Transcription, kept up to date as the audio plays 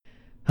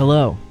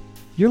Hello.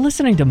 You're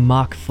listening to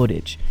Mock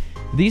Footage.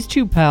 These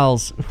two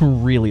pals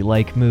really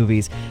like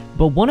movies,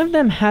 but one of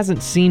them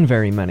hasn't seen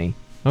very many,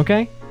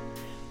 okay?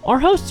 Our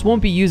hosts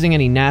won't be using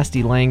any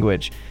nasty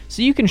language,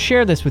 so you can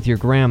share this with your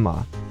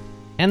grandma.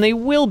 And they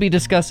will be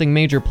discussing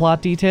major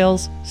plot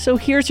details, so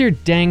here's your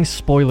dang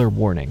spoiler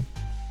warning.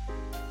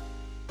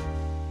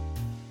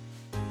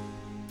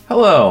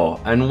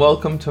 Hello, and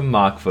welcome to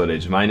Mock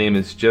Footage. My name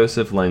is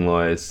Joseph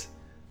Langlois.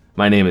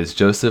 My name is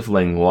Joseph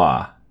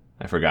Langlois.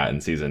 I forgot in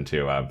season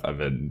 2. I've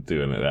been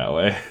doing it that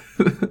way.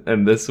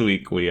 And this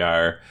week we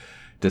are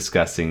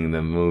discussing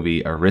the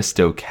movie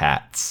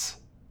Aristocats.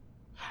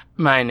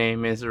 My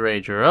name is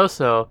Ray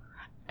Geroso,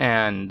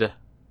 and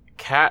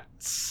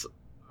cats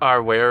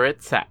are where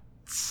it's at.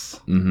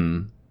 That's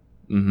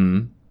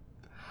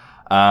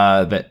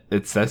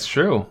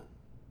true.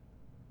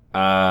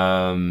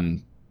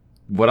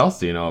 What else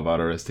do you know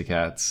about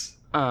Aristocats?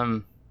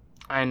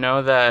 I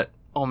know that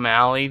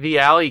O'Malley the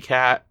alley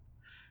cat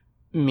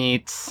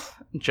meets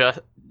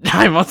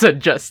I almost said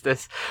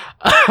Justice.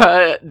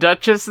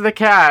 Duchess the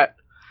cat,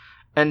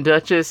 and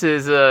Duchess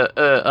is a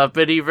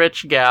uppity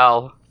rich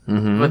gal,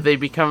 but they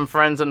become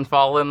friends and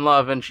fall in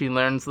love, and she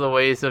learns the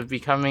ways of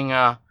becoming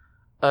a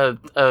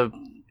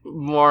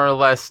more or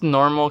less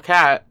normal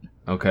cat.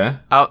 Okay.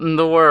 Out in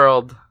the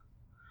world.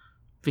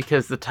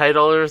 Because the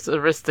title is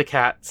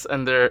Aristocats,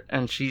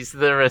 and she's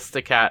the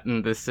Aristocat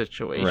in this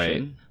situation.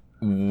 Right.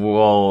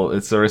 Well,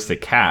 it's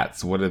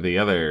Aristocats. What are the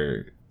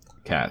other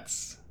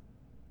cats?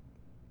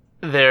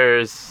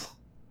 There's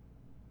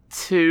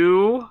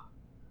 2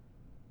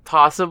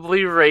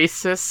 possibly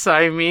racist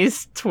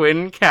Siamese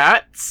twin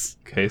cats.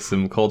 Okay,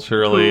 some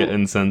culturally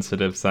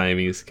insensitive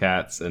Siamese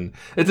cats. And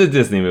it's a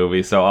Disney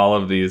movie, so all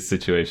of these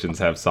situations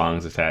have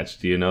songs attached.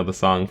 Do you know the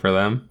song for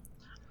them?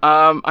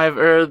 I've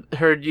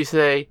heard you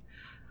say,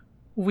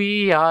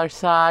 "We are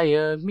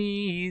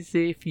Siamese,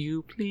 if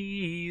you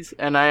please,"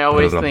 and I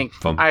always think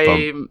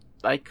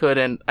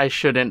I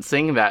shouldn't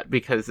sing that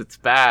because it's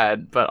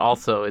bad, but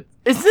also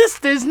is this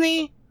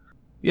Disney?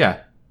 Yeah.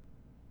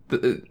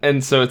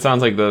 And so it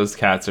sounds like those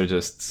cats are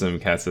just some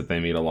cats that they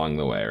meet along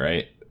the way,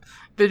 right?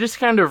 They're just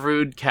kind of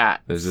rude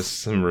cats. There's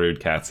just some rude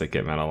cats that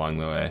get met along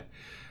the way.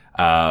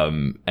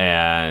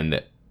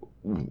 And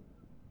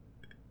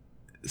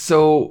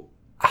so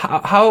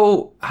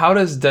how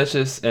do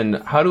Duchess and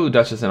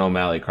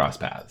O'Malley cross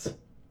paths?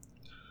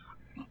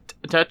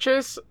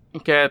 Duchess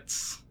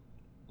gets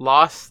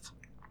lost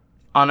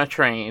on a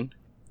train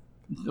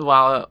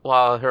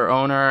while her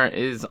owner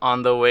is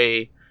on the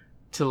way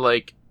to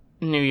like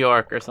New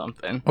York or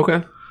something.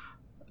 Okay.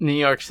 New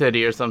York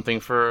City or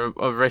something for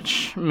a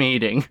rich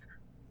meeting.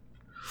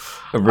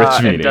 A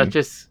rich meeting.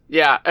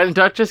 And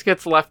Duchess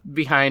gets left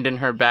behind in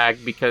her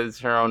bag because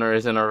her owner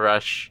is in a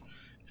rush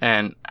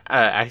and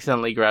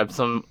accidentally grabs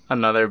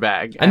another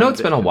bag. I know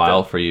it's been a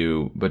while for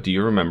you, but do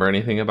you remember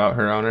anything about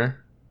her owner?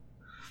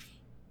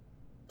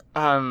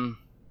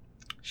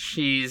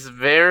 She's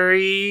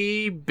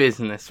very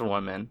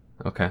businesswoman.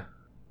 Okay.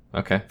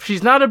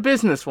 She's not a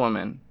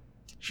businesswoman.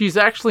 She's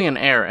actually an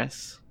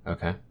heiress.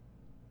 Okay.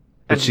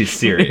 But she's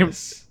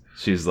serious.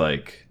 She's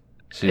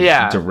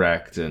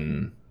direct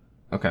and...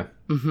 Okay.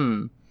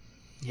 Mm-hmm.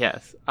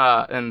 Yes.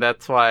 And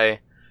that's why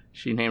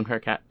she named her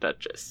cat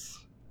Duchess.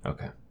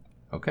 Okay.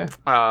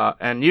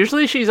 And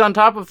usually she's on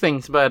top of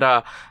things,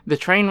 but the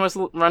train was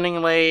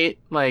running late.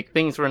 Like,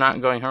 things were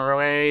not going her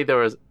way.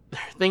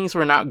 Things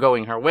were not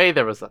going her way.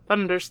 There was a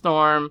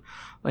thunderstorm.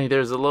 Like,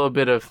 there's a little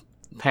bit of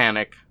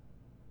panic.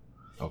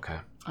 Okay.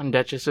 And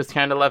Duchess just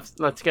kind of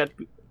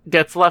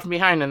gets left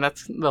behind, and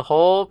that's the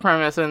whole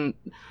premise. And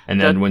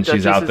then when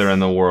she's out there in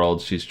the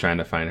world, she's trying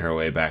to find her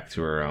way back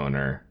to her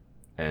owner.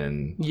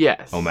 And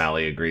yes,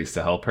 O'Malley agrees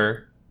to help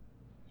her?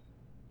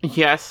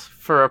 Yes,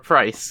 for a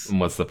price. And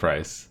what's the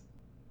price?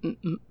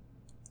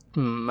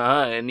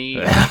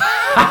 Money.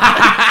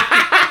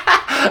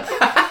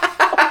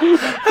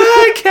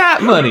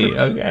 Cat money.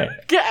 Okay.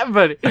 Cat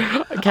money.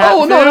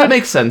 No, that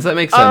makes sense.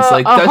 Like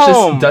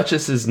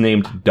Duchess is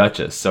named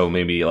Duchess, so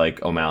maybe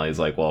like O'Malley's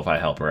like, well, if I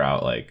help her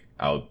out, like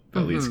I'll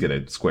at least get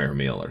a square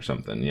meal or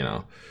something, you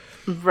know.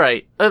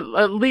 Right.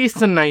 At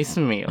least a nice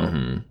meal.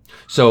 Mm-hmm.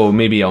 So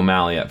maybe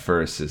O'Malley at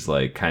first is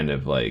like kind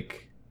of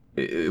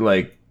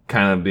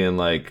being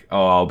like,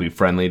 oh, I'll be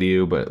friendly to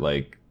you, but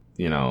like,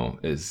 you know,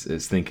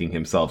 is thinking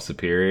himself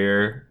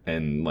superior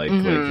and like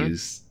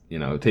he's, you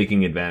know,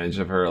 taking advantage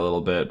of her a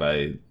little bit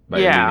by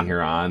leading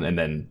her on, and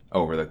then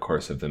over the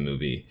course of the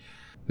movie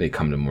they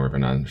come to more of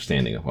an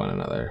understanding of one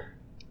another.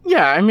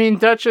 Yeah, I mean,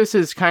 Duchess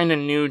is kind of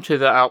new to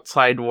the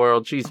outside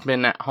world. She's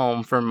been at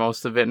home for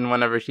most of it, and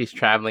whenever she's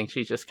traveling,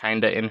 she's just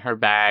kind of in her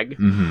bag.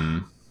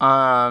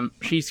 Mm-hmm.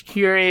 She's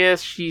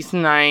curious, she's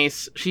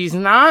nice, she's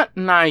not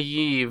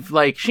naive,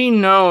 like, she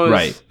knows...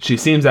 Right, she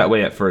seems that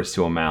way at first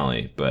to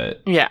O'Malley,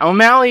 but... Yeah,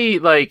 O'Malley,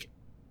 like,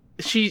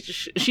 she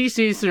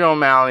sees through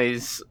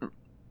O'Malley's,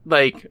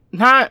 like,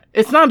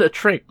 it's not a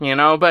trick, you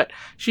know, but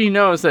she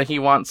knows that he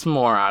wants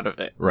more out of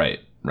it.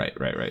 Right.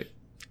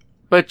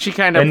 But she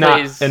kind of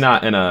plays...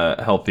 Not in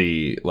a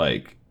healthy,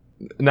 like,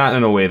 not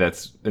in a way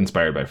that's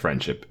inspired by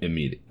friendship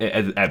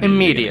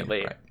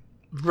Immediately. Right.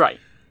 Right.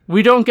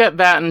 We don't get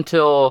that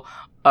until,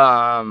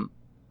 I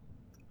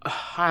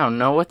don't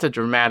know, what's a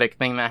dramatic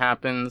thing that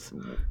happens?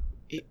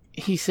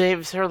 He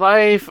saves her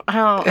life. I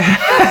don't.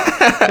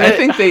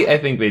 I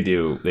think they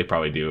do. They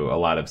probably do a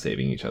lot of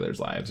saving each other's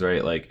lives,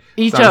 right? Like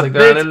Each sounds other, like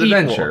they're on an it's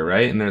adventure, equal.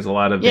 right? And there's a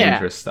lot of Yeah.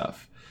 dangerous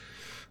stuff.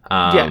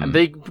 Yeah,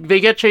 they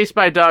get chased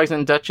by dogs,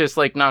 and Duchess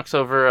like knocks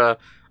over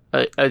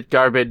a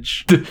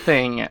garbage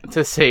thing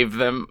to save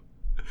them.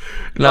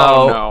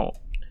 No.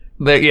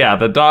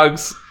 The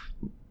dogs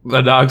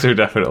are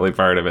definitely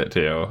part of it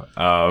too.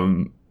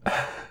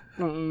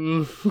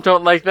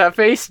 Don't like that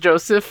face,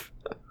 Joseph.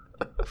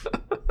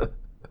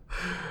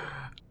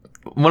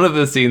 One of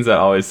the scenes that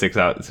always sticks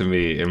out to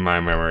me in my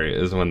memory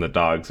is when the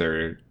dogs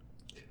are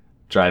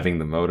driving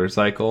the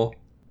motorcycle.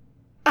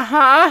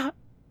 Uh-huh.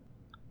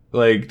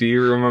 Like, do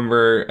you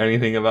remember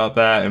anything about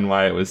that and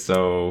why it was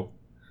so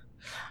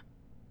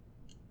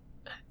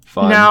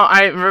fun? Now,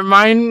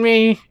 remind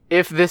me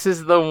if this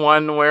is the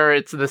one where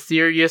it's the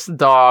serious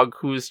dog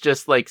who's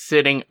just like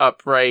sitting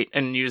upright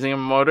and using a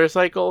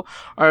motorcycle,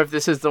 or if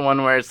this is the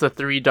one where it's the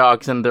three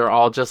dogs and they're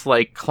all just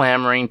like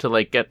clamoring to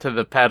like get to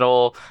the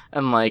pedal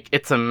and like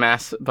it's a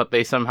mess, but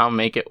they somehow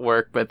make it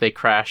work, but they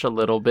crash a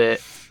little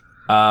bit.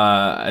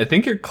 I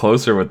think you're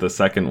closer with the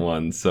second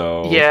one,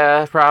 so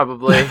Yeah,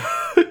 probably.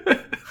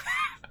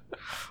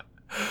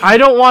 I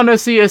don't want to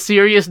see a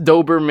serious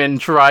Doberman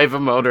drive a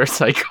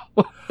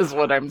motorcycle, is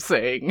what I'm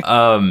saying.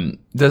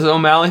 Does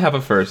O'Malley have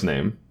a first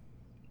name?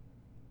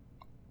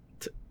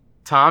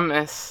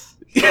 Thomas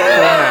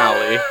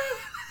O'Malley.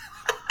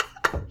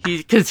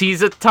 Because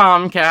he's a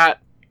tomcat.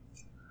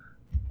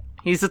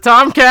 He's a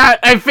tomcat!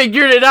 I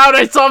figured it out!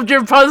 I solved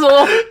your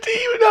puzzle! Do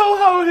you know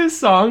how his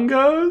song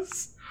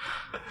goes?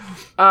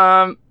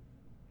 Yeah,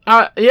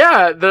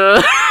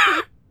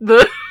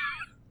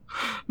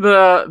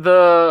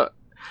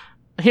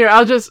 Here,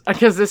 I'll just,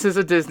 because this is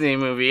a Disney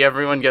movie,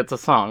 everyone gets a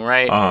song,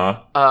 right?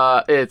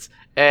 It's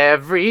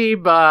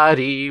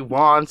Everybody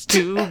Wants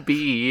to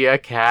Be a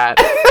Cat.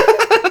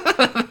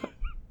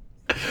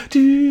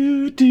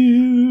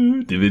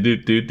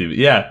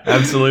 Yeah,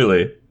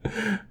 absolutely.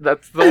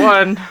 That's the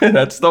one.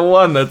 That's the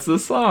one. That's the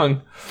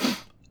song.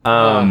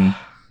 Now,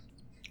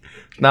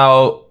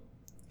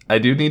 I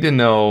do need to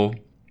know.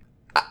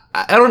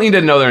 I don't need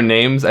to know their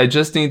names. I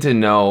just need to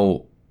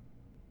know,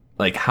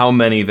 like, how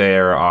many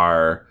there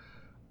are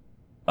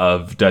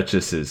of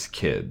Duchess's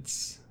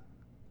kids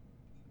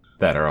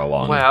that are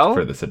along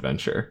for this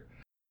adventure.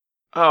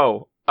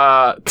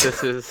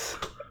 This is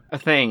a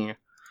thing.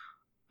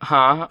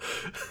 Huh?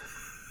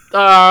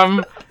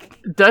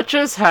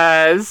 Duchess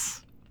has...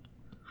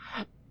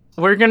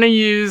 We're gonna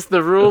use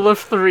the rule of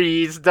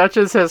threes.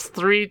 Duchess has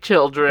 3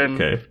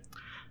 children. Okay.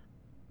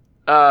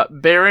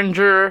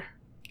 Berenger,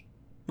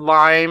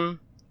 Lime,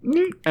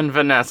 and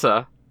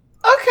Vanessa.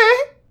 Okay.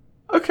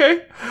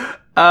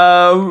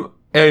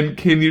 And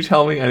can you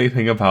tell me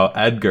anything about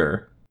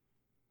Edgar?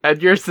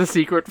 Edgar's the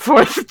secret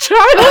 4th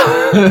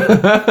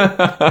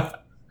child.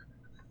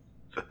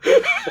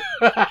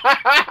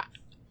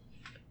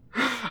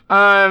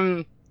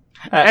 I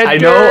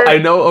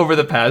know over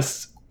the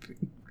past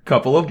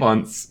couple of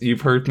months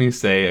you've heard me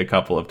say a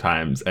couple of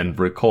times and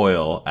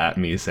recoil at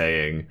me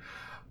saying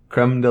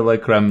creme de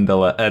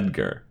la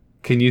Edgar.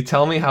 Can you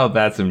tell me how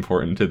that's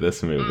important to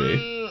this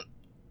movie?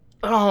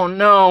 Oh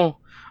no.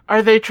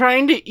 Are they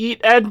trying to eat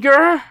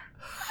Edgar?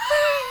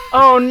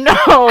 Oh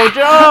no,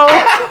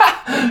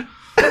 Joe!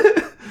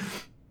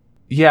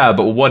 Yeah,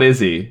 but what is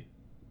he?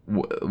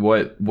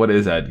 What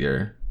is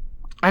Edgar?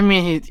 I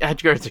mean,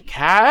 Edgar's a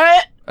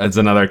cat? It's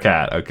another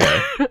cat,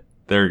 okay.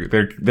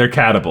 They're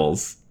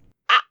catables.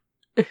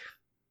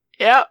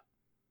 Yep.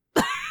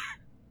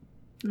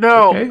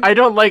 No, Okay. I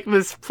don't like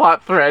this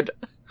plot thread.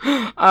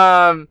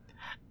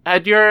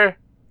 Edgar's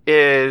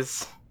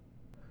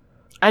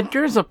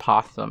a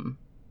possum.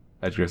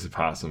 Edgar's a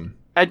possum.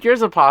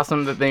 Edgar's a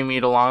possum that they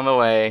meet along the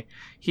way.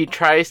 He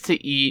tries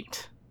to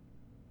eat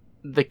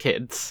the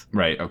kids,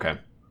 Right, okay.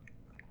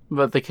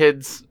 but the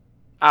kids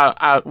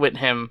outwit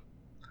him.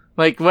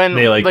 Like when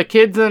They, the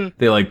kids and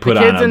They like put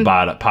The kids on a in-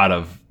 pot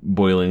of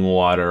boiling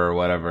water or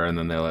whatever, and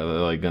then they're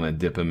like gonna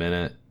dip him in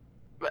it.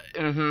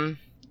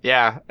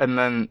 yeah, and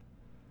then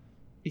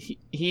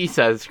he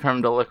says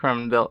creme de la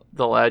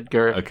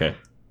Edgar, Okay,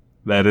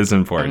 that is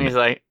important. and he's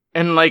like,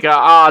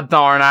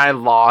 darn, I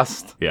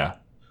lost. Yeah.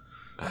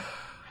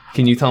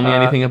 Can you tell me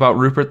anything about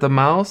Rupert the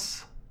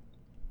Mouse?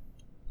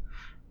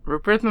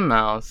 Rupert the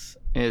Mouse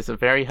is a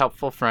very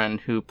helpful friend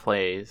who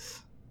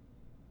plays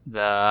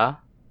the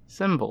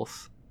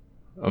cymbals.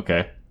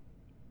 Okay.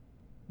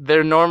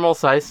 They're normal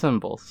size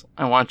cymbals.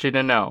 I want you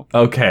to know.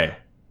 Okay.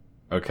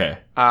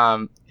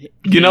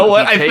 You know he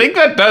what? I think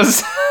that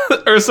does,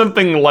 or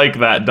something like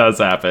that does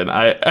happen.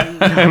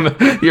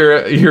 You're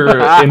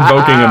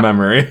invoking a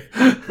memory.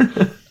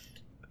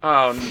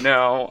 Oh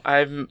no,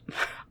 I'm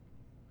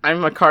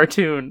a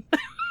cartoon.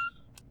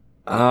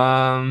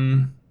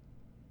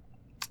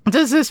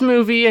 Does this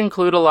movie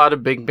include a lot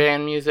of big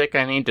band music?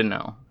 I need to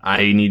know.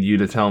 I need you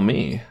to tell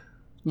me.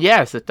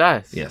 Yes, it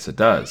does. Yes, it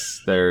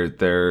does.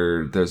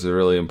 There's a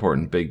really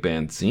important big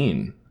band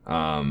scene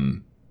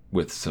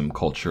with some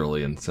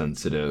culturally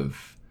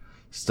insensitive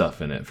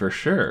stuff in it for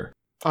sure.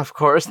 Of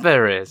course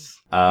there is.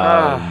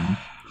 Um,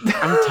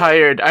 I'm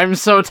tired. I'm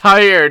so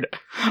tired.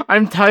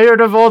 I'm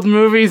tired of old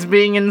movies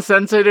being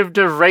insensitive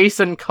to race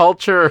and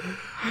culture.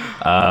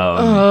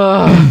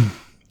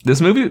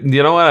 This movie,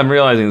 you know what? I'm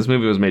realizing this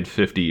movie was made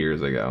 50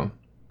 years ago.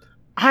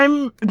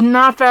 I'm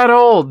not that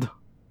old.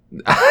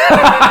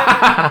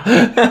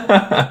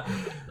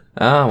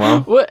 Oh,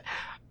 well. What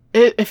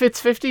if it's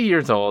 50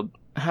 years old?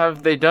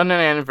 Have they done an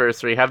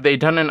anniversary? Have they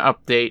done an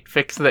update?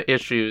 Fix the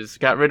issues?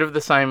 Got rid of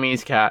the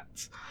Siamese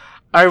cats?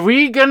 Are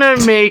we gonna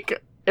make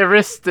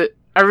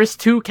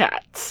Aristo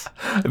cats?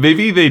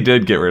 Maybe they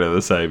did get rid of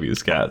the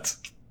Siamese cats.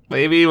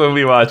 Maybe when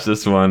we watch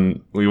this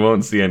one, we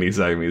won't see any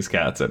Siamese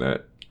cats in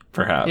it.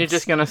 Perhaps. You're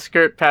just gonna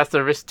skirt past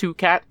Aristo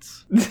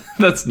cats?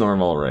 That's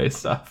normal Ray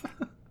stuff.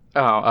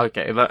 Oh,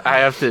 okay. I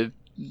have to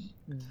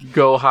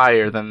go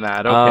higher than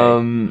that.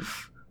 Okay.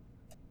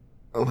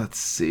 Let's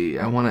see.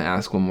 I want to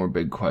ask one more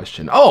big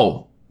question.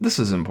 Oh, this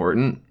is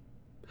important.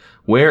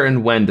 Where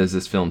and when does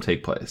this film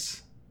take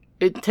place?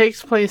 It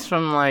takes place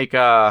from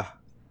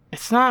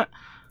it's not.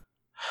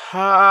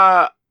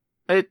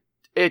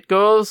 It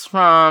goes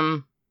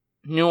from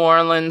New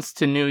Orleans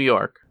to New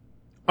York.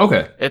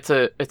 Okay. It's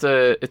a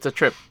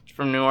trip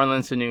from New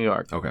Orleans to New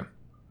York. Okay.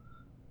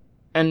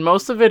 And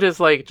most of it is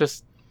like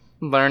just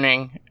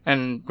learning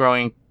and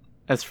growing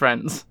as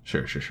friends.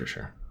 Sure.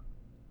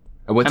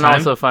 What and time?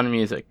 also fun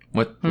music.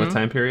 What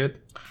time period?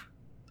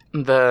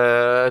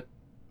 Probably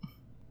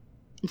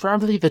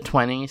the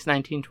 20s,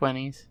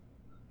 1920s.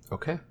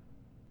 Okay.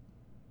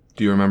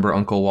 Do you remember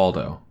Uncle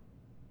Waldo?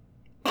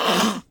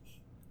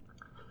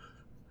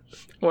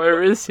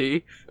 Where is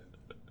he?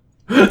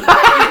 All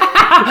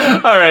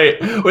right.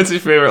 What's your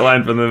favorite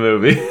line from the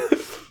movie?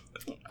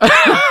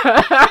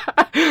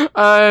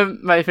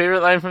 My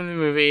favorite line from the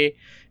movie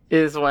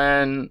is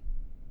when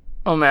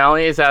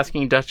O'Malley is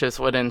asking Duchess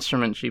what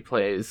instrument she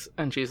plays,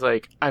 and she's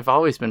like, "I've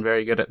always been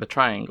very good at the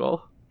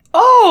triangle."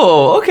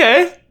 Oh,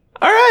 okay.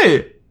 All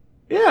right.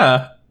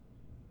 Yeah.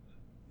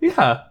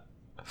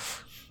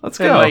 Let's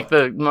go. And like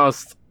the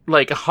most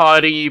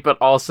haughty, but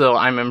also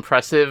I'm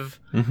impressive.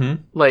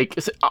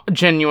 Mm-hmm.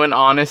 Genuine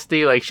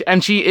honesty.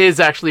 And she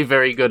is actually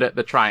very good at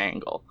the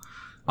triangle.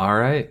 All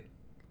right.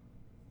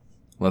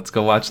 Let's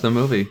go watch the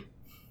movie.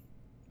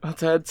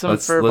 Let's add some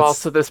fur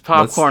balls to this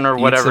popcorn or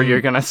whatever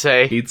you're gonna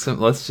say.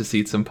 Let's just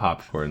eat some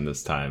popcorn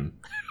this time.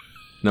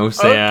 No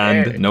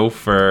sand, okay. No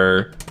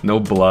fur,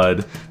 no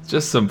blood.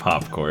 Just some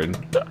popcorn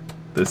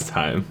this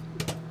time.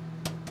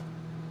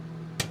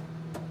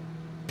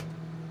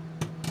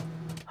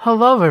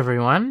 Hello,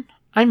 everyone.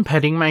 I'm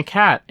petting my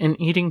cat and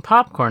eating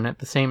popcorn at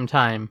the same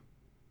time.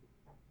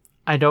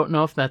 I don't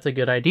know if that's a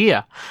good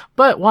idea,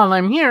 but while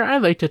I'm here,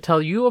 I'd like to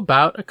tell you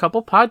about a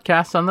couple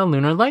podcasts on the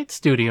Lunar Light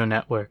Studio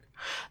Network.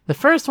 The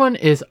first one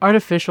is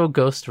Artificial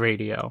Ghost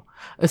Radio,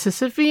 a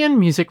Sisyphean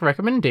music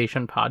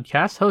recommendation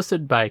podcast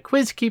hosted by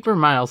Quiz Keeper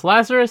Miles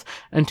Lazarus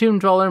and Tomb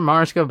Dweller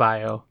Mars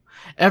Gabayo.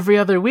 Every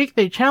other week,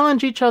 they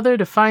challenge each other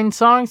to find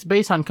songs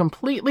based on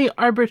completely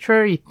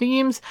arbitrary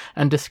themes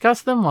and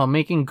discuss them while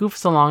making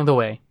goofs along the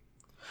way.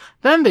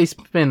 Then they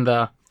spin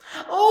the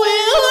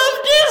Wheel of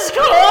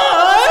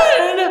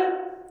Discord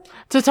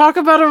to talk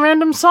about a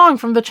random song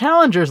from the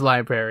Challengers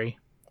library.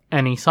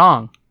 Any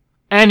song.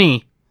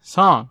 Any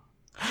song.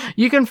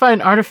 You can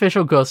find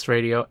Artificial Ghost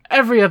Radio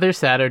every other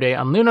Saturday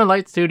on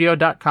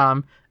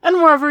LunarLightStudio.com and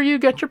wherever you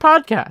get your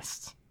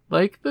podcasts.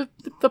 Like the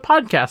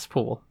podcast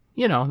pool.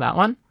 You know, that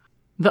one.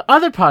 The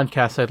other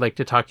podcast I'd like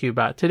to talk to you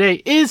about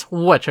today is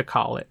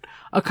Whatchacallit,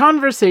 a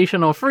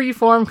conversational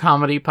freeform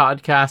comedy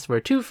podcast where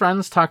two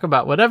friends talk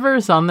about whatever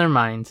is on their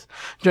minds.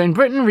 Join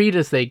Britt and Reed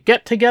as they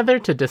get together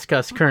to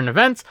discuss current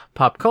events,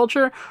 pop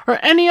culture, or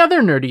any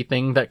other nerdy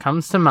thing that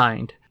comes to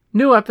mind.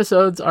 New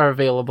episodes are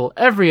available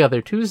every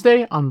other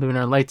Tuesday on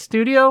Lunar Light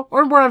Studio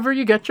or wherever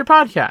you get your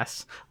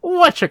podcasts.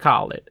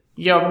 Whatchacallit?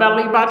 Your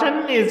belly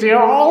button is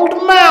your old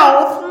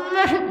mouth.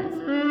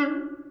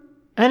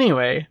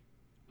 Anyway,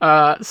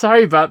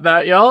 sorry about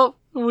that, y'all.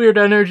 Weird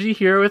energy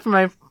here with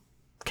my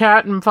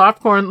cat and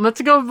popcorn. Let's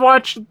go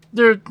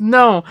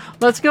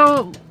let's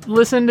go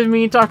listen to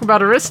me talk about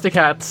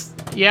Aristocats.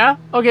 Yeah?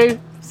 Okay,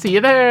 see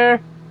you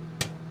there.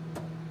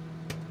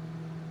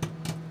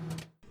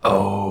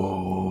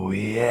 Oh,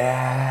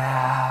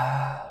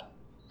 yeah.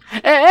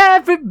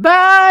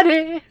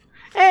 Everybody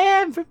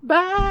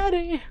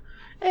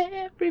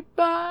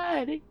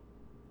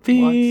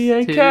be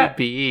wants a cat. To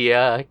be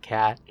a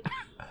cat.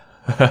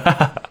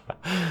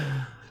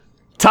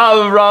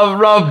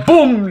 Ta-ra-ra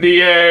boom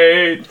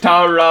die,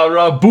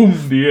 ta-ra-ra boom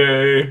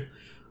die.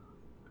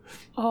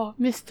 Oh,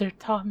 Mr.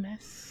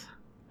 Thomas,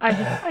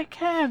 I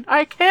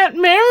can't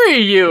marry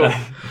you.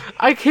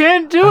 I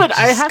can't do it.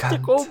 I have to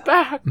go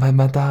back. My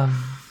madame.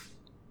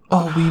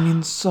 Oh, we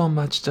mean so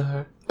much to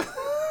her.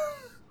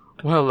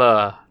 Well,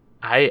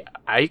 I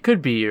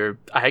could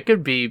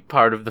be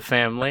part of the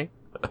family.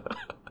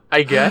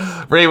 I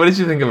guess. Ray, what did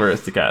you think of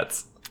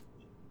Aristocats?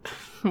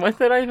 what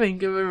did I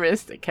think of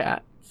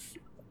Aristocats?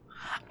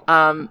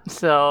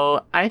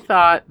 So I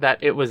thought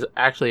that it was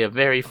actually a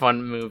very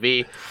fun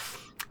movie.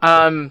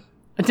 I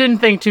didn't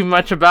think too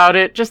much about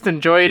it, just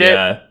enjoyed it.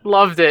 Yeah.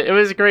 Loved it. It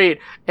was great.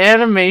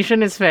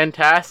 Animation is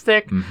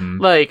fantastic. Mhm.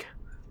 Like,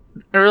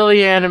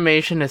 early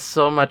animation is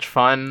so much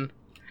fun.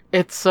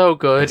 It's so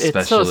good. It's so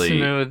Especially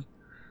smooth.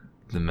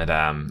 The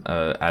Madame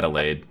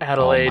Adelaide.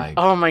 Adelaide.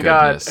 Oh my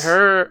god.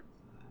 goodness.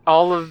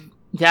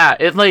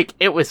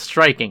 It was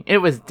striking. It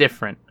was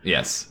different.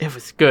 Yes. It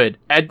was good.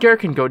 Edgar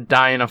can go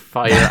die in a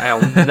fire.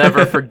 I'll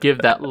never forgive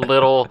that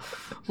little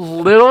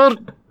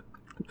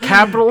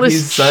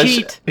capitalist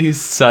cheat. He's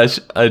such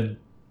a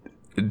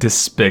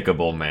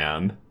despicable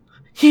man.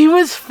 He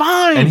was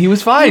fine. And he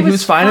was fine. He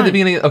was fine at the fine.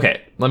 beginning.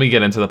 Okay, let me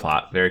get into the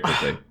plot very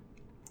quickly.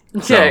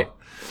 Okay,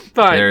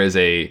 fine. There is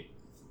a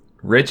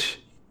rich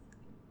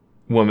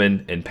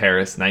woman in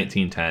Paris,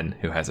 1910,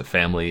 who has a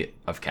family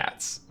of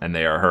cats, and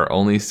they are her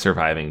only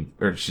surviving.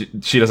 Or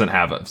she doesn't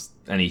have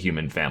any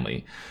human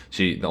family.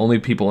 The only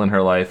people in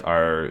her life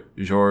are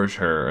Georges,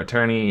 her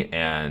attorney,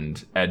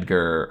 and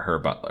Edgar, her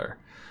butler.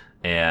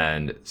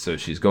 And so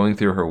she's going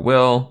through her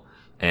will,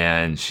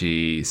 and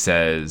she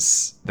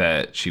says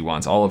that she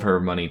wants all of her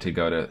money to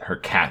go to her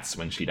cats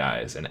when she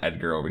dies. And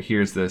Edgar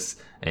overhears this,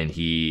 and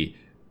he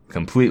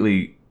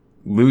completely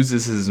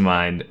loses his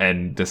mind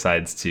and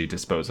decides to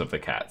dispose of the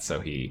cats.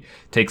 So he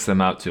takes them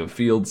out to a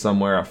field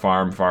somewhere, a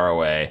farm far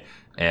away,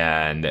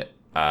 and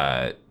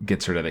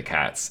gets rid of the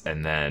cats.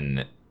 And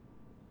then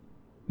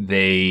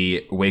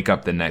they wake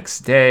up the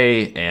next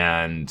day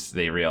and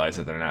they realize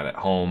that they're not at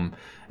home.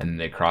 And then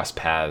they cross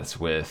paths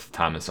with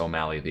Thomas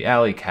O'Malley, the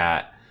alley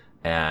cat,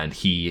 and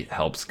he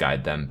helps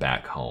guide them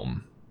back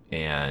home.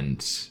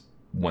 And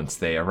once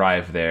they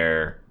arrive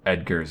there,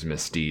 Edgar's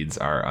misdeeds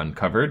are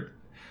uncovered,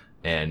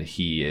 and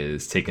he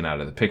is taken out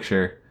of the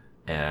picture,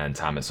 and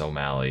Thomas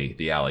O'Malley,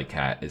 the alley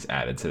cat, is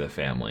added to the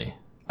family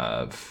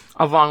of...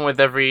 Along with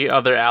every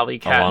other alley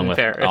cat in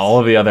Paris. All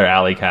of the other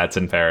alley cats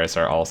in Paris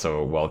are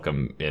also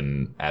welcome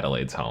in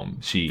Adelaide's home.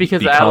 She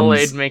because becomes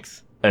Adelaide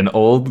makes... an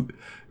old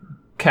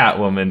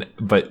Catwoman,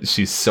 but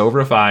she's so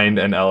refined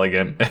and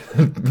elegant.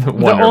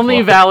 The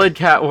only valid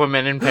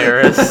Catwoman in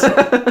Paris.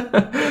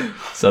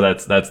 So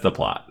that's the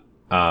plot.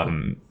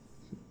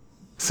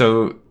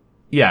 So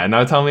yeah,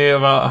 now tell me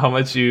about how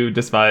much you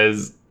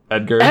despise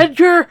Edgar.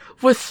 Edgar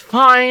was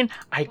fine.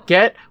 I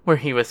get where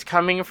he was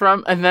coming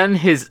from, and then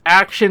his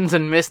actions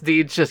and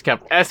misdeeds just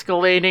kept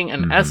escalating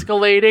and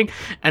escalating.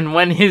 And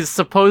when his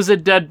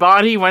supposed dead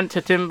body went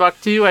to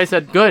Timbuktu, I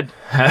said, "Good."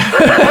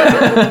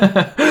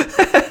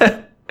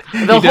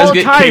 He does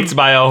get kicked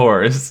by a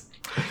horse.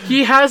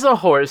 He has a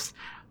horse.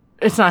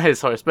 It's not his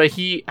horse, but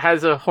he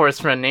has a horse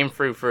friend named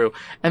Frou Frou.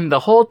 And the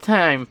whole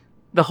time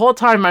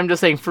I'm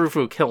just saying, Frou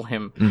Frou, kill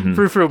him.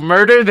 Frou Frou,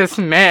 murder this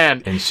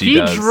man. And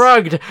he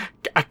drugged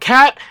a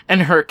cat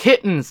and her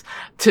kittens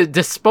to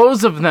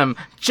dispose of them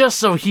just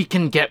so he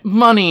can get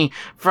money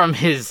from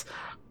his...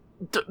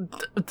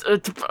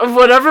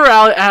 whatever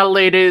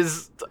Adelaide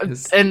is.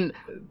 And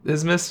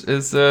his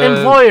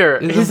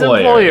employer. His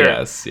employer.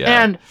 Yes,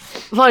 yeah. And,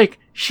 like...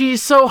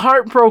 she's so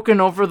heartbroken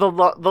over the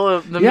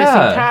missing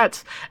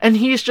cats, and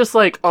he's just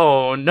like,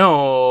 "Oh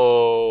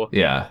no!"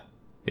 Yeah.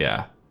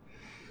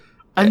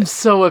 I'm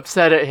so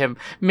upset at him.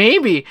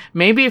 Maybe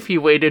if he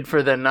waited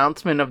for the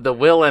announcement of the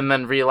will and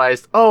then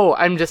realized, "Oh,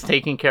 I'm just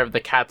taking care of the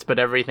cats, but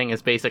everything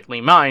is basically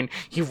mine,"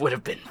 he would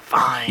have been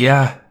fine.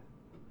 Yeah.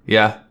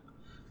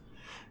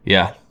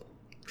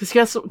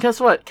 Because guess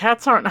what?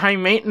 Cats aren't high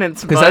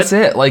maintenance. Because that's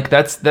it. Like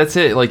that's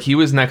it. Like he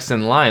was next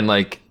in line.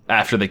 Like.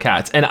 After the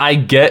cats. And I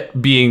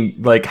get being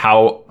like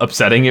how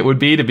upsetting it would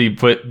be to be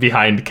put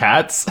behind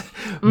cats,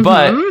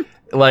 but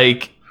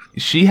like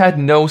she had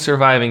no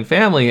surviving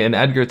family and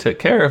Edgar took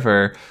care of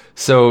her.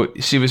 So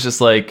she was just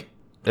like,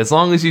 as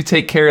long as you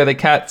take care of the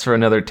cats for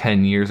another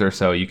 10 years or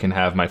so, you can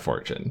have my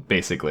fortune,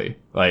 basically.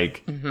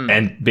 Like,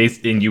 and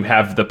you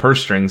have the purse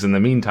strings in the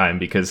meantime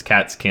because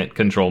cats can't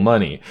control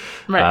money.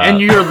 Right.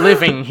 And you're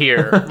living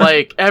here.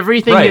 Like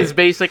everything is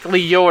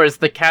basically yours.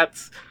 The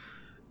cats.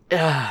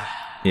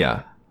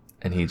 Yeah.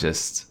 And he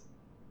just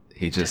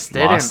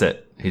lost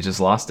it. He just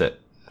lost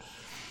it.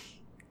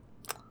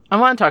 I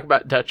want to talk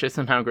about Duchess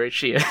and how great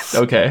she is.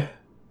 Okay.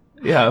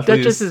 Yeah, please.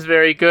 Duchess is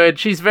very good.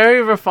 She's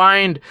very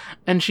refined,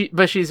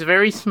 but she's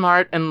very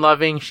smart and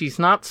loving. She's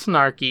not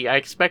snarky. I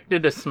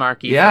expected a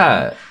snarky.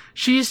 Yeah.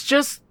 She's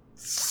just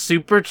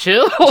super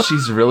chill.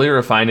 She's really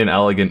refined and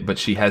elegant, but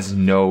she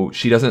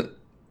doesn't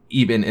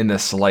even in the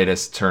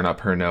slightest turn up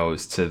her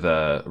nose to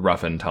the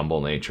rough and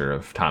tumble nature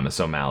of Thomas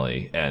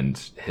O'Malley and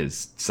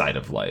his side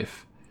of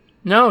life.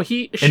 No,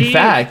 In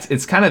fact,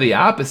 it's kind of the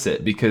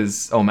opposite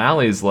because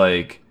O'Malley's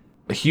like,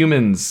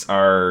 humans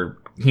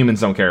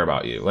don't care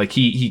about you. Like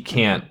he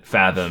can't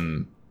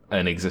fathom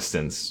an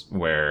existence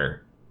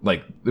where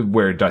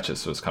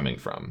Duchess was coming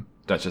from.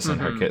 Duchess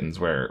and her kittens,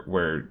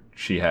 where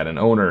she had an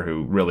owner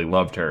who really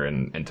loved her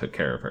and took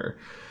care of her.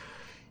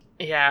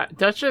 Yeah,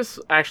 Duchess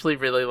actually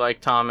really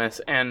liked Thomas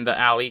and the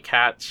alley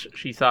cats.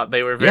 She thought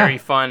they were very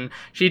fun.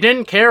 She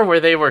didn't care where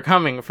they were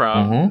coming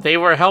from. Mm-hmm. They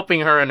were helping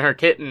her and her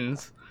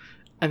kittens,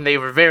 and they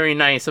were very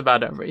nice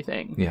about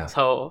everything. Yeah.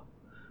 So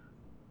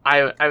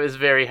I was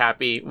very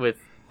happy with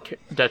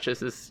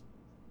Duchess's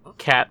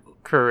cat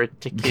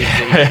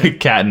categorization.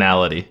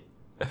 Catanality.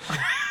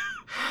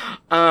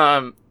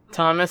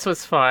 Thomas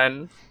was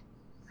fun.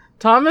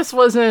 Thomas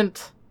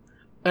wasn't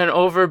an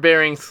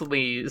overbearing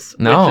sleaze,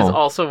 No. which is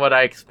also what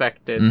I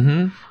expected.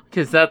 Mm-hmm.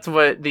 Because that's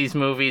what these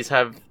movies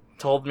have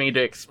told me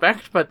to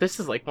expect, but this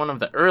is like one of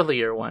the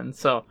earlier ones,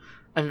 so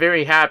I'm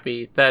very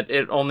happy that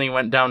it only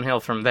went downhill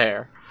from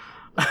there.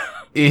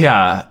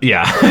 Yeah.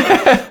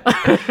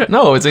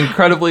 No, it's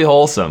incredibly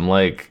wholesome.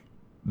 Like,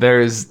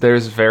 there's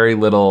very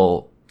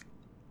little...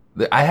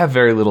 I have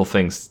very little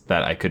things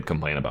that I could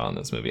complain about in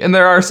this movie. And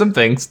there are some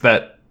things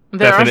that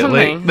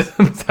definitely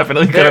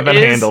could have been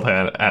handled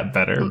at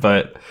better,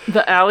 but...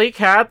 The alley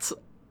cats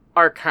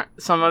are...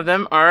 Some of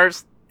them are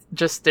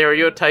just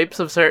stereotypes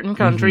of certain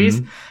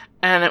countries,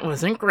 and it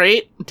wasn't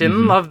great.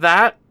 Didn't love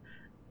that.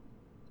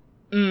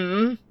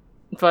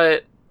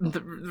 But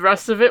the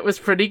rest of it was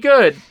pretty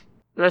good.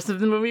 The rest of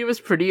the movie was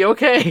pretty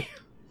okay.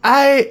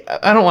 I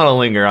don't want to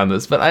linger on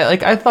this, but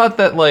I thought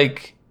that,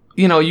 like,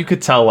 you know, you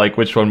could tell, like,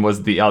 which one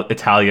was the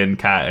Italian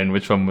cat and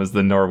which one was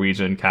the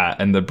Norwegian cat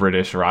and the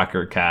British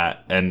rocker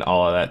cat and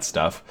all of that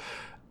stuff.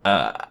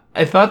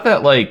 I thought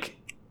that, like,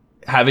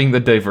 having the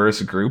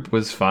diverse group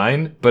was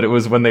fine, but it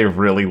was when they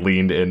really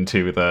leaned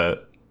into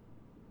the...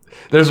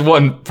 There's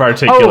one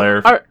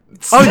particular... do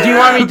you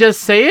want me to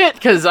just say it?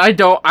 Because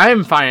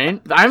I'm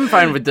fine. I'm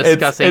fine with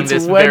discussing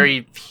this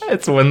very...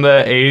 It's when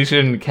the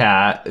Asian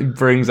cat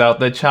brings out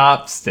the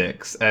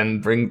chopsticks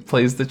and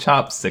plays the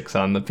chopsticks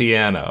on the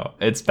piano.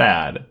 It's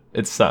bad.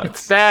 It sucks.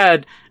 It's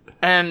bad.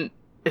 And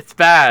it's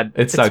bad.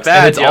 It sucks. It's bad,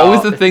 and it's y'all.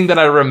 always the thing that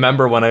I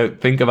remember when I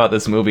think about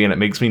this movie, and it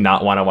makes me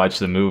not want to watch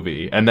the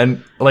movie. And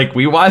then, like,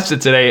 we watched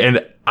it today,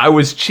 and I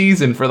was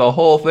cheesing for the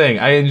whole thing.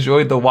 I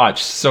enjoyed the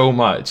watch so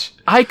much.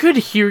 I could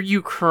hear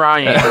you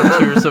crying in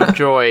tears of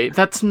joy.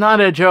 That's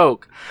not a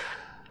joke.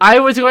 I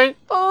was going,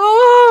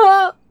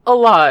 oh, a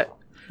lot.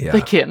 Yeah.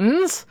 The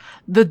kittens,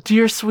 the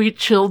dear sweet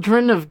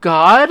children of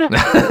God,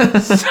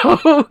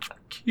 so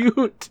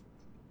cute.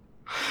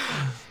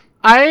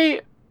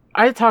 I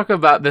talk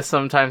about this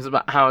sometimes,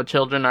 about how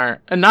children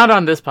are, and not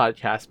on this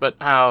podcast, but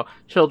how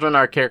children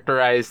are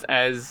characterized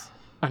as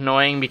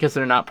annoying because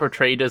they're not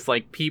portrayed as,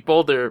 like,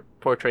 people. They're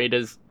portrayed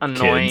as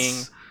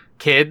annoying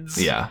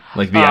kids. Yeah,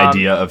 like the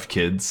idea of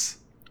kids.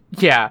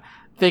 Yeah.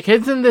 The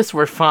kids in this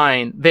were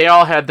fine. They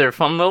all had their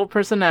fun little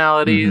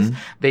personalities.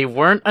 They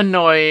weren't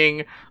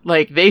annoying.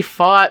 Like, they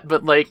fought,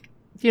 but, like,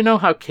 you know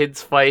how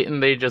kids fight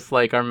and they just,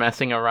 like, are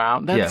messing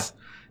around?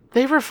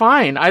 They were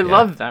fine. I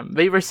loved them.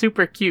 They were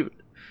super cute.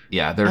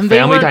 Yeah, their And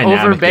family they weren't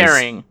dynamic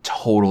overbearing. is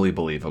totally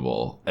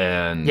believable.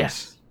 And,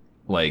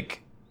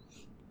 like,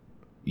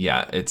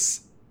 yeah,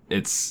 it's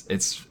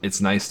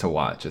nice to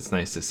watch. It's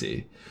nice to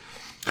see.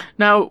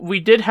 Now, we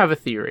did have a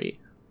theory.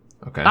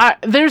 Okay.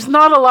 There's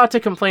not a lot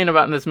to complain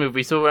about in this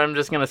movie, so I'm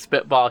just going to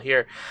spitball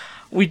here.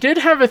 We did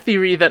have a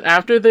theory that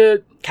after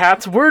the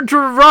cats were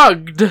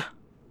drugged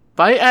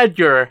by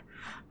Edgar,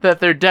 that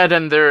they're dead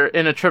and they're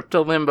in a trip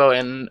to limbo,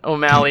 and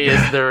O'Malley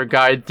is their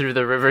guide through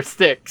the river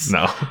Styx.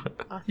 No.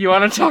 You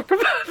want to talk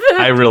about that?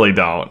 I really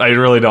don't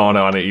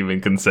want to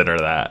even consider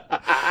that.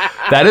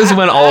 That is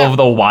when all of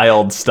the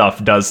wild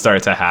stuff does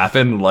start to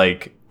happen.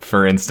 Like,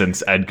 for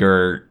instance,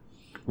 Edgar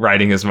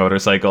riding his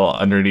motorcycle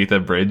underneath a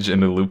bridge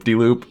in a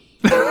loop-de-loop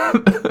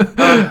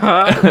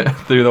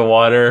through the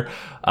water,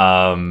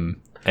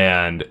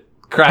 and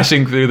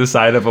crashing through the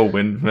side of a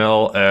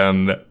windmill,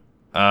 and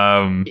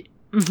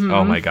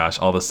oh my gosh,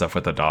 all the stuff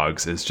with the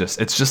dogs is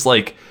it's just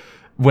like,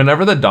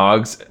 whenever the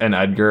dogs and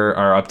Edgar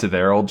are up to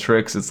their old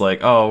tricks, it's like,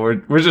 oh,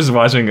 we're just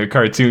watching a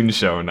cartoon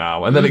show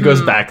now. And then it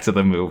goes back to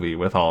the movie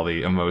with all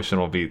the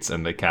emotional beats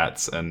and the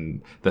cats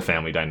and the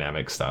family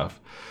dynamic stuff.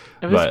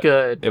 It was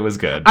good. It was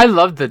good. I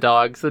loved the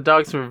dogs. The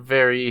dogs were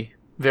very,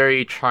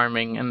 very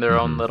charming in their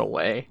own little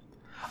way.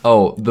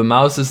 Oh, the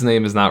mouse's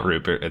name is not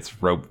Rupert, it's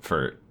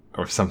Ropefort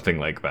or something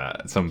like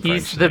that.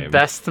 He's the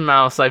best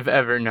mouse I've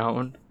ever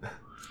known.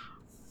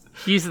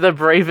 He's the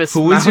bravest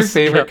mouse. Who was your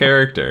favorite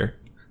character?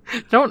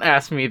 Don't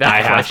ask me that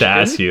question. I have to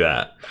ask you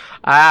that.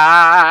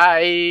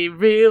 I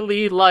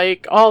really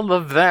like all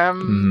of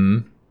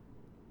them.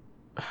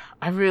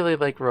 I really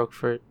like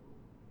Roquefort.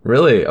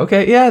 Really?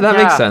 Okay, yeah, that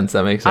makes sense.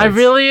 I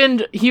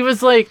really, he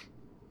was like,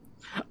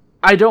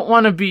 I don't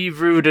want to be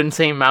rude and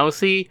say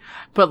mousy,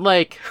 but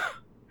like,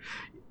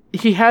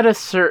 he had a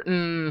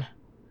certain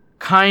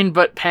kind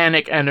but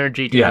panic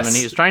energy to him, and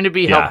he was trying to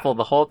be helpful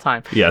the whole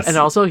time. Yes. And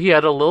also, he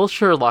had a little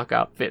Sherlock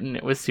outfit, and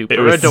it was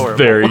super adorable.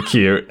 Very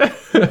cute.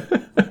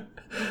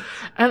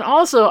 And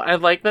also, I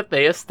like that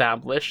they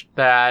established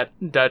that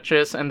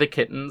Duchess and the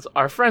kittens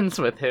are friends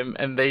with him,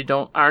 and they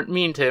aren't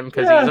mean to him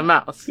because he's a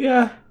mouse.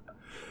 Yeah.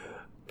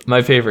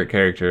 My favorite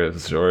character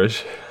is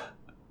George.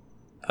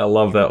 I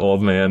love that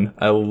old man.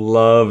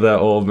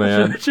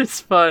 George is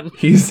fun.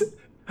 He's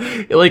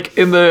Like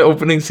in the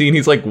opening scene,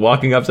 he's like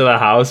walking up to the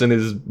house and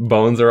his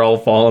bones are all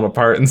falling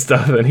apart and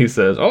stuff. And he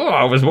says, "Oh,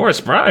 I was more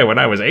spry when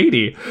I was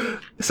 80."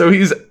 So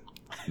he's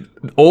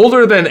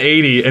older than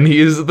 80, and he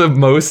has the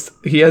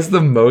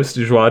most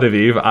joie de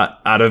vivre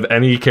out of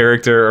any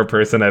character or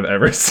person I've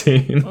ever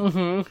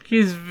seen.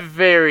 He's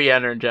very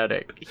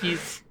energetic.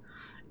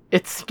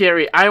 It's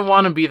scary. I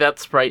want to be that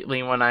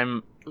sprightly when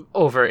I'm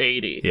over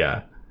 80.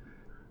 Yeah.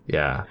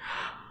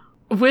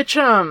 Which,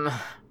 I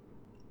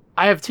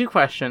have two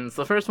questions.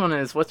 The first one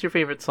is, what's your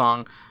favorite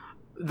song?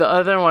 The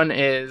other one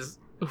is,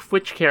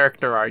 which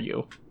character are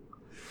you?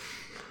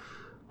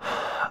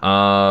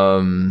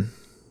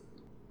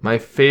 My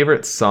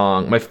favorite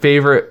song,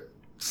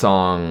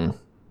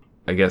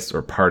 I guess,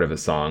 or part of a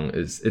song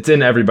it's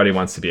in Everybody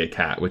Wants to Be a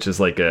Cat, which is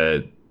like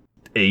a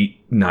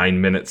 8-9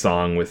 minute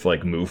song with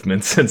like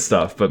movements and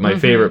stuff. But my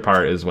favorite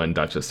part is when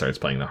Duchess starts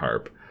playing the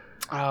harp.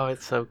 Oh,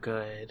 it's so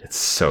good. It's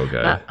so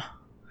good.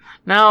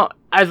 Now,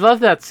 I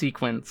love that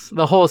sequence,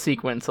 the whole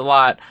sequence, a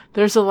lot.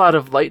 There's a lot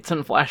of lights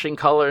and flashing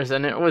colors,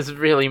 and it was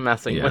really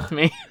messing with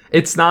me.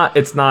 It's not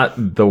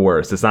the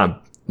worst. It's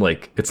not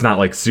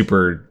like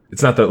super.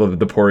 It's not the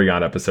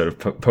Porygon episode of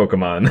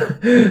Pokemon.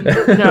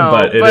 No,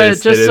 but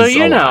just so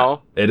you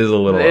know, it is a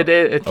little.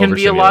 It can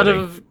be a lot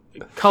of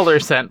color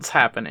sense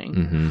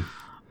happening.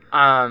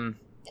 That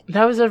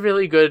was a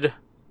really good.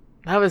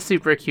 That was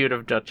super cute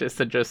of Duchess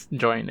to just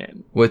join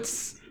in. What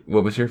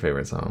was your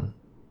favorite song?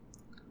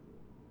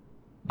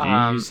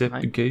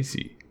 Giuseppe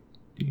Casey.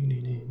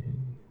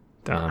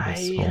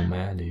 Thomas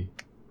O'Malley.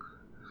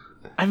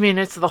 I mean,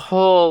 it's the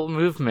whole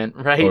movement,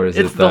 right? Or is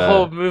it's the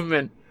whole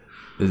movement.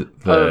 Is it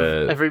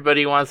of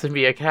Everybody Wants to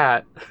Be a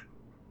Cat.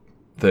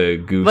 The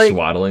goose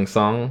waddling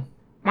song?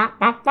 That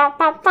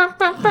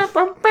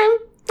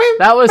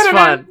was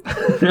fun.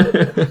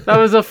 That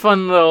was a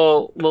fun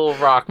little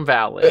rock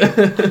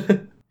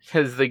ballad.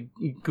 Because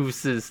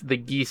the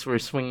geese were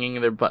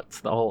swinging their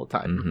butts the whole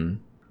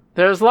time.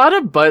 There's a lot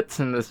of butts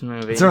in this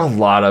movie. There are a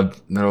lot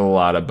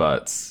of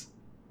butts.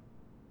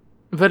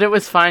 But it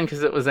was fine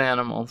because it was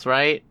animals,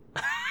 right?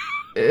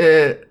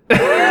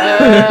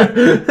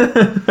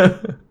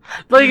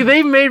 Like,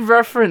 they made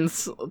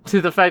reference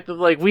to the fact that,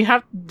 like,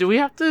 do we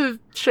have to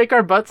shake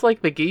our butts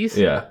like the geese?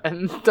 Yeah.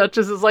 And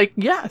Duchess is like,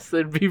 yes,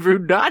 it'd be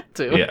rude not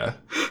to. Yeah.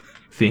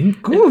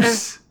 Think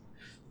goose.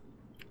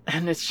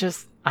 And it's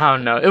just, I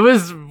don't know. It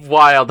was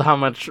wild how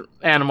much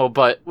animal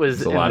butt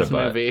was in this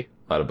movie.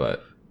 A lot of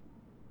butt.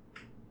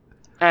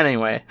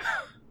 Anyway.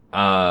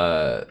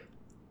 I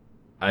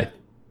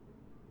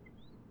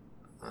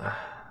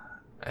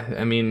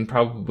mean,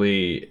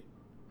 probably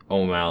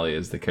O'Malley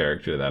is the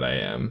character that I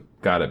am.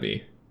 Gotta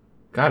be.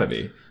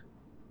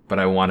 But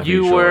I want to be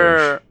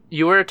George.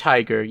 You were a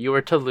tiger. You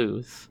were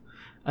Toulouse.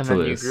 And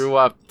then you grew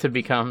up to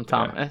become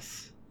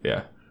Thomas.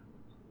 Yeah.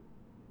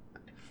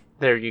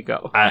 There you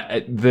go.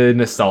 The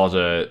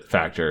nostalgia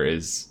factor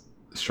is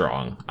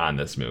strong on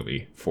this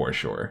movie, for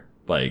sure.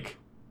 Like,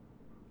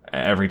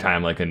 every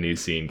time like a new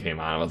scene came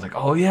on, I was like,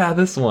 oh yeah,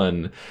 this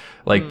one.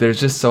 Like, there's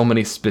just so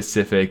many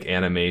specific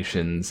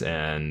animations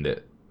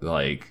and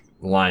like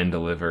line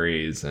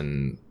deliveries,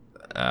 and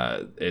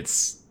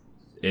it's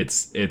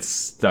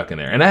stuck in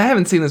there. And I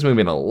haven't seen this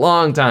movie in a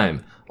long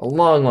time,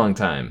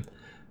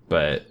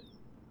 but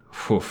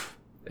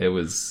it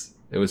was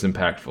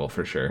impactful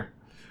for sure.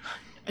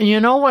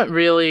 You know what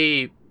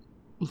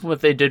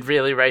they did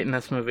really right in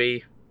this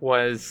movie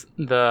was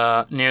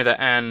near the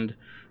end,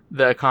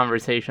 the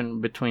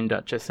conversation between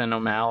Duchess and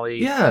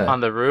O'Malley on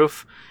the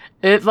roof.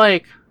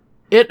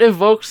 It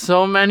evokes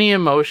so many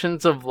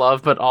emotions of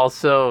love, but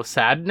also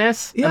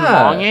sadness and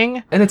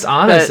longing. And it's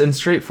honest and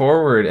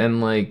straightforward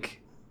and like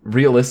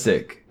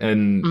realistic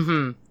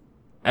and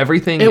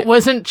everything. It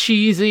wasn't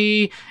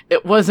cheesy.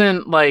 It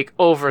wasn't like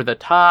over the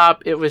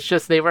top. It was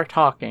just they were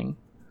talking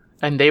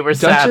and they were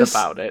Duchess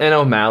sad about it. And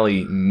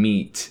O'Malley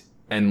meet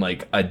and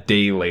like a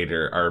day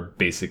later are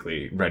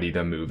basically ready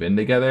to move in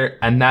together.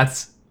 And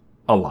that's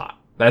a lot.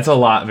 That's a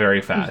lot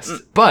very fast.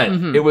 But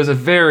it was a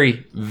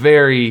very,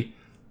 very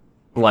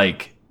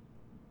like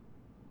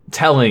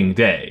telling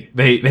day.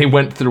 They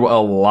went through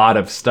a lot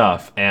of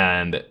stuff,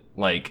 and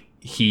like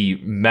he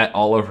met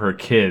all of her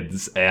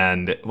kids,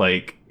 and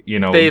like, you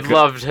know, they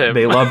loved him.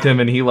 They loved him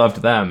and he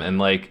loved them, and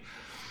like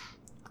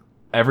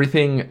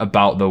everything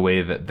about the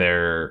way that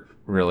their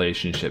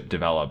relationship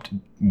developed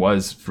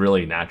was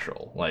really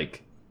natural.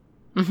 Like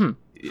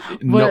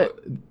no,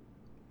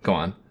 go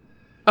on.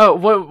 Oh,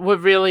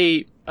 what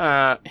really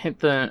hit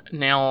the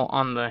nail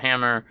on the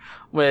hammer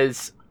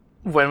was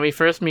when we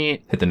first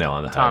meet hit the nail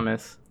on the head.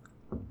 Thomas.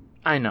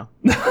 I know.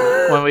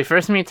 When we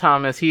first meet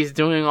Thomas, he's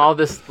doing all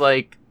this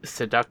like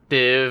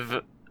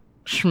seductive,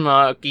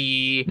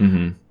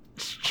 schmucky,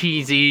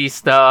 cheesy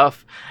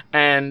stuff,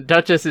 and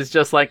Duchess is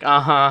just like,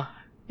 okay.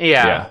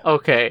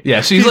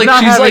 Yeah, she's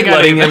like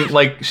letting him,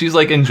 like, she's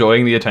like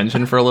enjoying the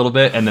attention for a little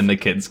bit, and then the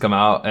kids come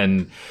out,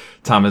 and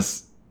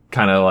Thomas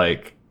kind of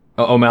like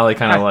O'Malley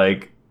kind of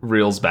like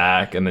reels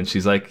back, and then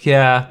she's like,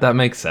 yeah, that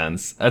makes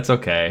sense. That's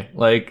okay.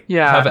 Like,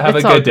 have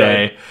a good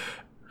day.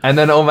 And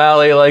then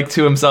O'Malley, like,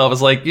 to himself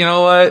is like, you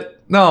know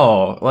what?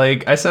 No,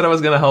 like I said I was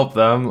gonna help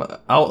them.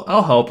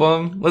 I'll help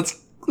them.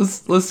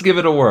 Let's give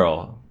it a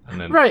whirl. And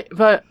then, Right,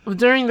 but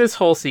during this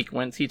whole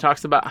sequence, he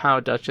talks about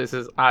how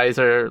Duchess's eyes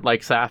are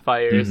like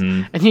sapphires,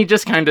 Mhm. and he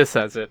just kind of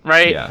says it,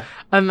 right? Yeah.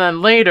 And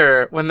then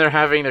later, when they're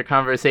having their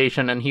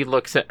conversation and he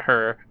looks at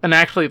her, and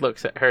actually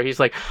looks at her, he's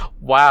like,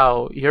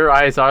 wow, your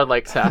eyes are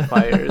like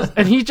sapphires.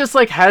 And he just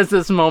like has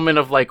this moment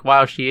of like,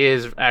 wow, she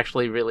is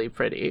actually really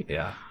pretty.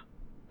 Yeah,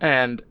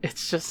 And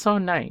it's just so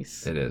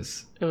nice. it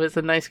is. It was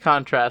a nice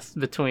contrast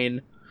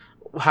between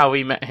how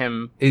we met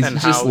him He's and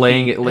just how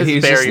laying it. his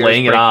He's just barriers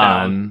laying it break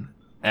on, down.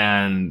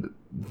 and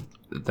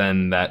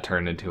then that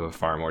turned into a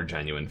far more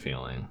genuine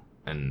feeling.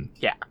 And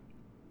Yeah.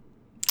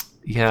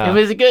 yeah, It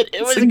was a good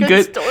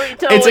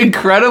storytelling. It's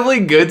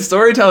incredibly good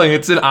storytelling.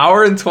 It's an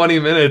hour and 20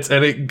 minutes,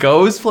 and it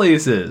goes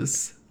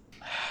places.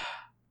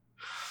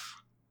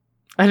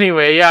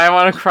 Anyway, yeah, I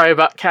want to cry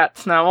about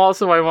cats now.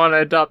 Also, I want to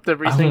adopt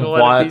every single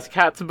one of these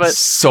cats, but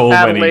so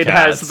many Adelaide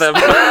cats. has them.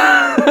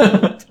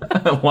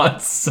 I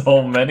want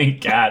so many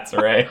cats,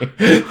 Ray.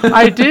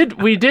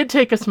 We did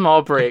take a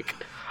small break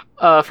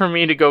for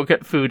me to go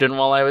get food, and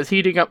while I was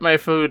heating up my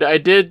food, I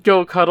did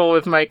go cuddle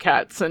with my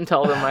cats and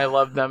tell them I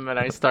love them, and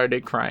I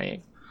started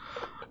crying.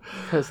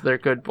 Because they're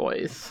good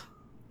boys.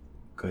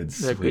 Good,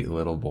 They're sweet good.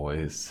 little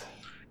boys.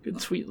 Good,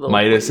 sweet little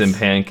Midas boys. and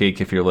Pancake,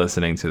 if you're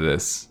listening to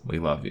this, we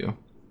love you.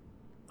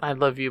 I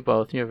love you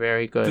both. You're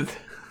very good.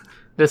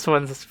 This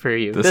one's for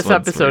you. This This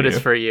one's episode for is you.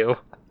 for you.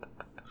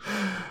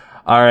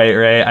 All right,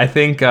 Ray. I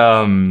think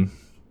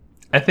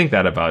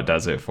that about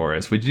does it for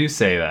us. Would you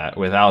say that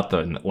without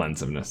the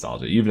lens of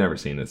nostalgia? You've never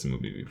seen this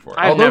movie before.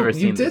 I've Although never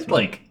seen you this did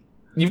movie.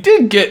 you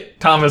did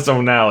get Thomas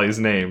O'Malley's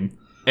name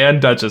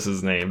and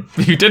Duchess's name.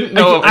 You didn't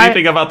know I-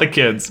 anything about the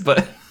kids,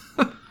 but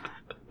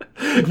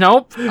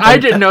Nope. I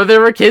didn't know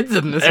there were kids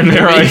in this and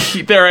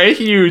movie. they're a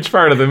huge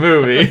part of the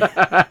movie.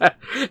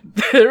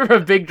 They're a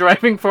big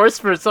driving force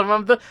for some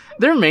of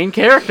their main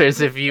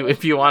characters, if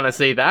you want to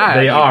say that.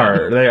 They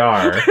even.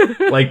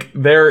 are. Like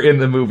they're in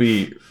the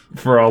movie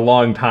for a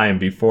long time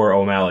before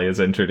O'Malley is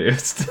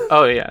introduced.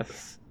 Oh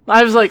yes.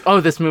 I was like,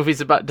 oh, this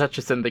movie's about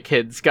Duchess and the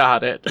kids.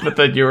 Got it. But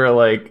then you were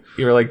like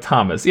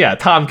Thomas. Yeah,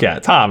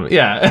 Tomcat. Tom.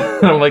 Yeah.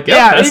 And I'm like,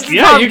 Yeah, yeah, it's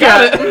you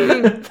got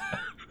Tomcat. it.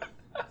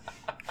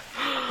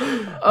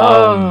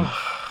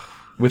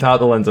 Without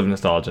the lens of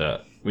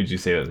nostalgia, would you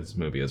say that this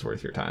movie is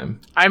worth your time?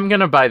 I'm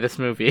gonna buy this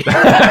movie.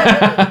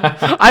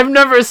 I've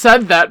never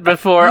said that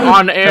before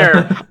on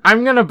air.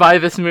 I'm gonna buy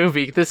this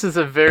movie. This is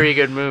a very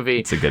good movie.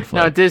 It's a good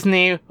Now, flick.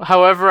 Disney,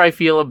 however I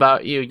feel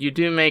about you, you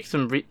do make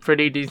some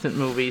pretty decent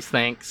movies.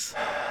 Thanks.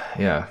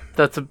 Yeah.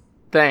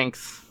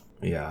 Thanks.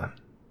 Yeah.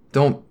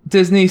 Don't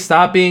Disney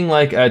stop being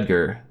like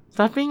Edgar.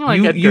 Stop being like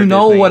you Edgar you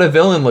know Disney. what a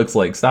villain looks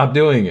like. Stop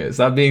doing it.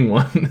 Stop being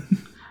one.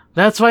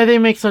 That's why they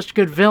make such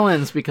good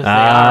villains, because they are.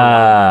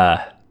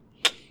 Ah.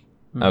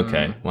 Mm-hmm.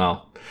 Okay.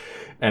 Well.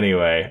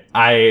 Anyway,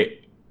 I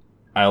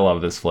love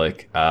this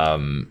flick.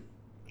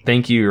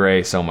 Thank you,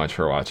 Ray, so much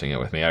for watching it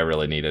with me. I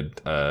really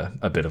needed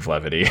a bit of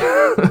levity,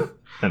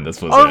 and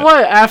this was Oh, it.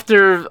 what?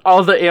 After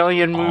all the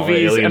Alien All the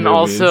movies Alien and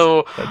movies.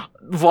 also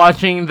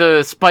watching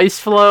the Spice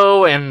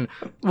Flow and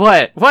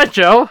what? What,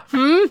 Joe?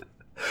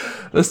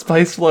 The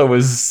spice flow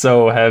was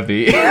so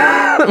heavy.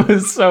 It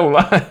was so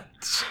much.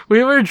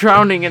 We were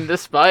drowning in the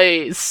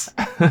spice.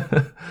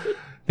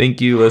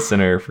 Thank you,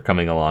 listener, for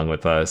coming along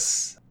with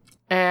us.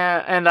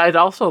 And I'd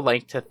also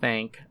like to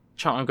thank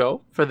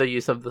Chongo for the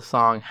use of the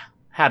song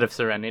Hat of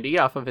Serenity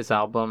off of his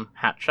album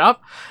Hat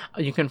Shop.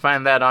 You can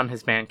find that on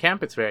his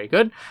Bandcamp. It's very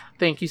good.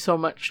 Thank you so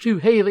much to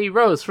Haley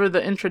Rose for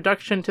the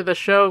introduction to the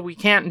show. We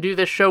can't do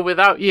this show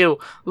without you.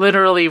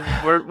 Literally,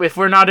 if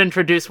we're not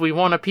introduced, we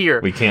won't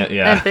appear. We can't, And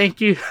yeah.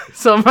 thank you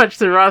so much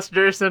to Ross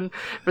Durson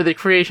for the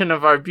creation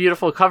of our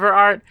beautiful cover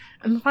art.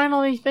 And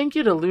finally, thank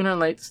you to Lunar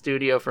Light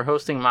Studio for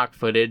hosting mock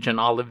footage and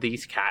all of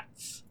these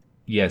cats.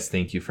 Yes,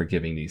 thank you for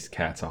giving these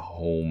cats a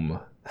home.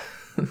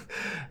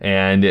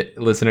 And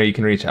listener, you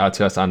can reach out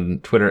to us on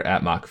Twitter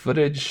at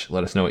mockfootage.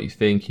 Let us know what you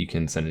think. You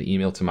can send an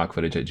email to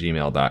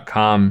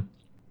mockfootage@gmail.com.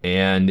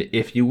 And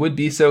if you would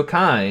be so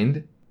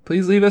kind,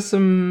 please leave us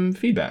some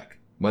feedback.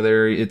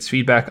 Whether it's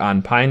feedback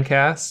on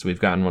Pinecast, we've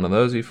gotten one of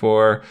those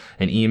before,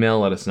 an email,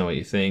 let us know what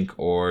you think,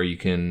 or you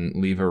can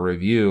leave a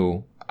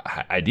review,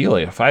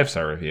 ideally a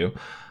 5-star review,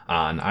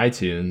 on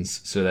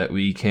iTunes so that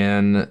we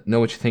can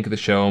know what you think of the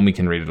show and we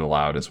can read it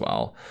aloud as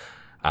well.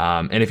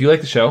 And if you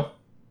like the show,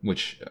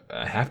 which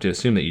I have to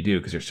assume that you do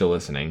because you're still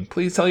listening,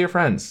 please tell your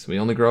friends. We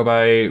only grow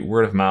by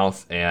word of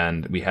mouth,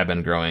 and we have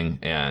been growing,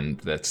 and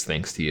that's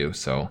thanks to you.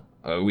 So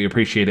we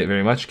appreciate it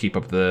very much. Keep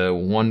up the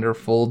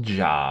wonderful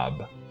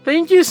job.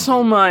 Thank you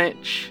so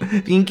much.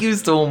 Thank you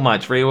so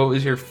much. Ray, what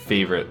was your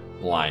favorite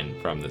line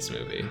from this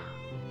movie?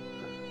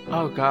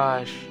 Oh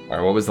gosh.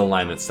 Or what was the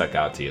line that stuck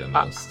out to you the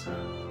most?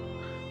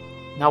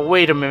 Now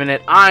wait a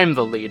minute, I'm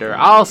the leader.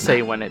 I'll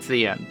say when it's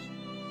the end.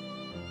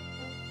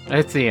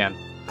 It's the end.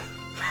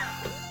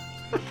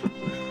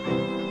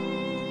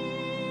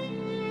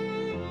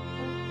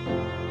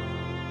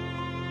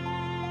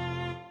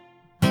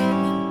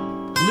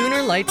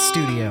 Lunar Light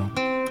Studio.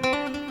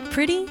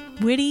 Pretty,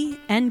 witty,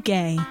 and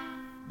gay.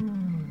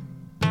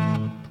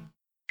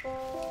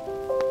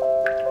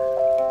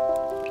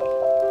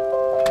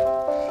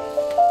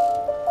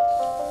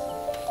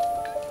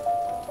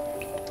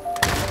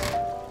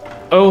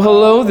 Oh,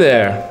 hello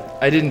there.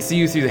 I didn't see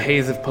you through the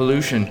haze of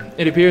pollution.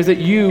 It appears that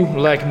you,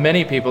 like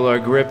many people, are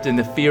gripped in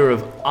the fear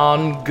of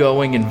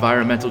ongoing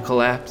environmental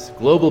collapse,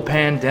 global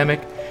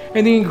pandemic,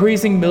 and the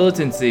increasing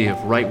militancy of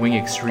right-wing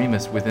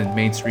extremists within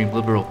mainstream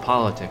liberal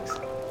politics.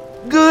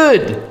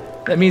 Good!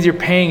 That means you're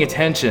paying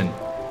attention.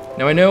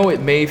 Now, I know it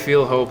may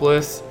feel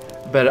hopeless,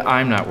 but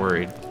I'm not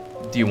worried.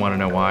 Do you want to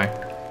know why?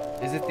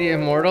 Is it the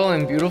immortal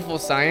and beautiful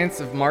science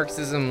of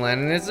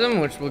Marxism-Leninism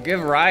which will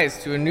give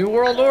rise to a new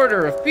world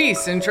order of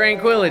peace and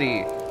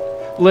tranquility?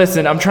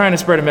 Listen, I'm trying to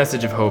spread a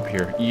message of hope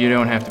here. You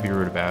don't have to be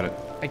rude about it.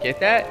 I get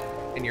that,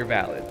 and you're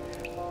valid.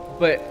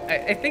 But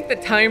I think the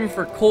time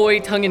for coy,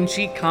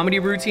 tongue-in-cheek comedy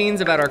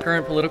routines about our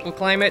current political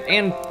climate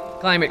and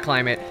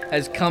climate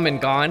has come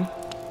and gone.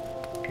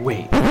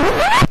 Wait,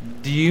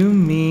 do you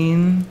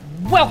mean...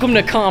 Welcome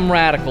to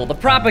ComRadical, the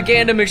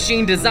propaganda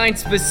machine designed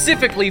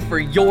specifically for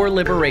your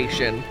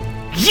liberation.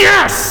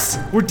 Yes!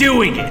 We're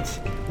doing it!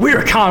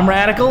 We're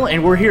ComRadical,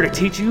 and we're here to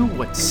teach you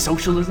what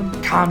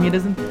socialism,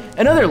 communism,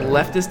 and other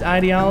leftist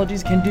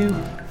ideologies can do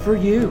for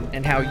you.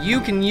 And how you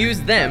can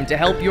use them to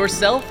help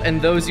yourself and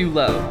those you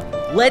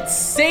love. Let's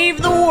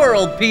save the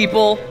world,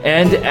 people!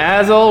 And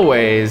as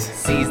always,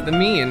 Seize the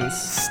means.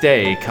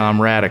 stay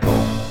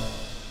ComRadical.